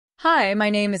Hi, my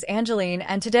name is Angeline,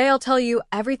 and today I'll tell you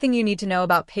everything you need to know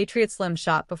about Patriot Slim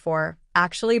Shot before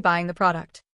actually buying the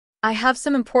product. I have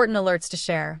some important alerts to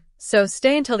share, so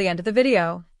stay until the end of the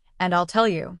video, and I'll tell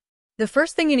you. The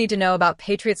first thing you need to know about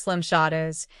Patriot Slim Shot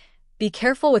is, be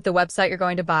careful with the website you're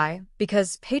going to buy,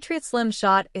 because Patriot Slim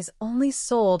Shot is only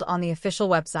sold on the official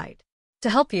website.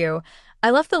 To help you, I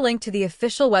left the link to the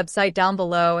official website down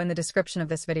below in the description of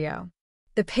this video.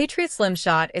 The Patriot Slim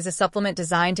Shot is a supplement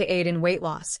designed to aid in weight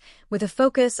loss, with a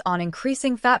focus on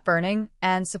increasing fat burning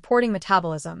and supporting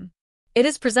metabolism. It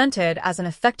is presented as an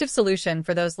effective solution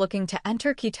for those looking to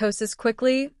enter ketosis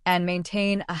quickly and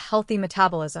maintain a healthy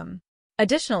metabolism.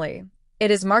 Additionally,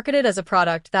 it is marketed as a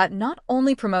product that not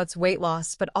only promotes weight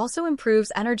loss but also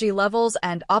improves energy levels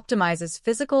and optimizes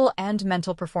physical and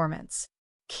mental performance.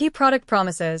 Key product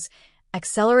promises: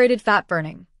 accelerated fat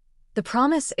burning. The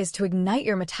promise is to ignite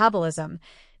your metabolism,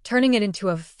 turning it into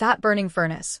a fat-burning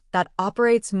furnace that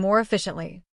operates more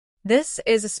efficiently. This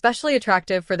is especially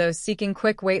attractive for those seeking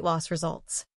quick weight loss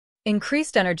results.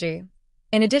 Increased energy.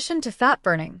 In addition to fat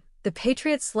burning, the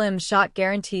Patriot Slim Shot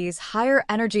guarantees higher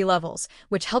energy levels,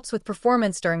 which helps with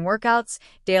performance during workouts,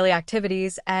 daily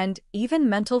activities, and even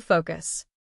mental focus.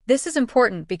 This is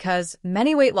important because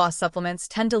many weight loss supplements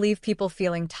tend to leave people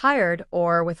feeling tired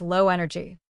or with low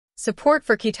energy. Support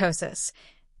for ketosis.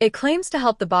 It claims to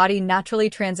help the body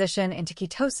naturally transition into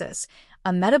ketosis,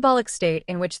 a metabolic state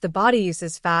in which the body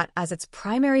uses fat as its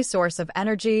primary source of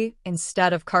energy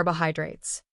instead of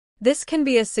carbohydrates. This can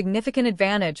be a significant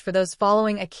advantage for those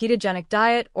following a ketogenic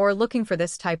diet or looking for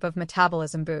this type of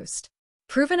metabolism boost.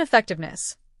 Proven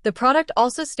effectiveness. The product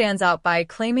also stands out by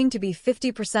claiming to be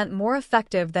 50% more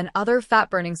effective than other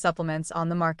fat-burning supplements on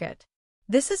the market.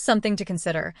 This is something to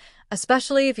consider,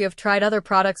 especially if you have tried other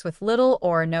products with little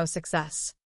or no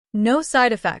success. No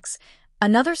side effects.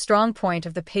 Another strong point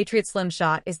of the Patriot Slim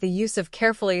Shot is the use of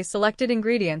carefully selected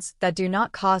ingredients that do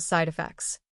not cause side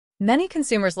effects. Many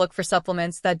consumers look for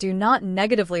supplements that do not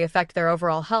negatively affect their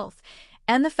overall health,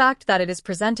 and the fact that it is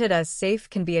presented as safe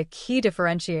can be a key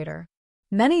differentiator.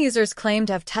 Many users claim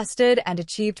to have tested and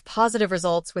achieved positive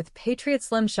results with Patriot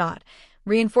Slim Shot,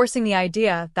 reinforcing the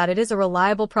idea that it is a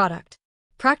reliable product.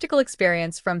 Practical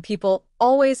experience from people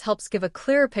always helps give a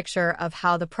clearer picture of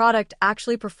how the product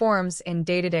actually performs in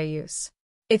day-to-day use.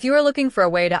 If you are looking for a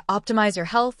way to optimize your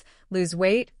health, lose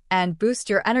weight, and boost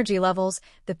your energy levels,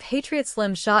 the Patriot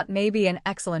Slim Shot may be an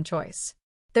excellent choice.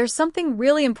 There's something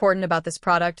really important about this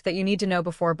product that you need to know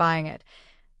before buying it.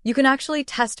 You can actually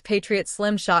test Patriot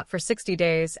Slim Shot for 60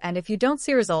 days, and if you don't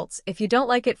see results, if you don't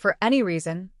like it for any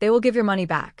reason, they will give your money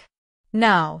back.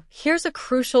 Now, here's a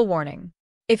crucial warning.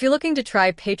 If you're looking to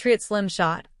try Patriot Slim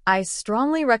Shot, I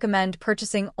strongly recommend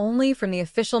purchasing only from the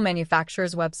official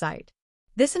manufacturer's website.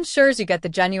 This ensures you get the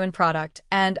genuine product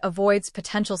and avoids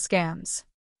potential scams.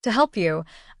 To help you,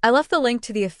 I left the link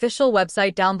to the official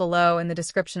website down below in the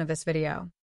description of this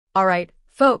video. Alright,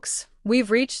 folks, we've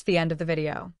reached the end of the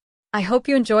video. I hope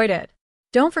you enjoyed it.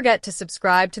 Don't forget to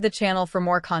subscribe to the channel for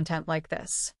more content like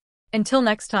this. Until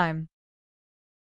next time.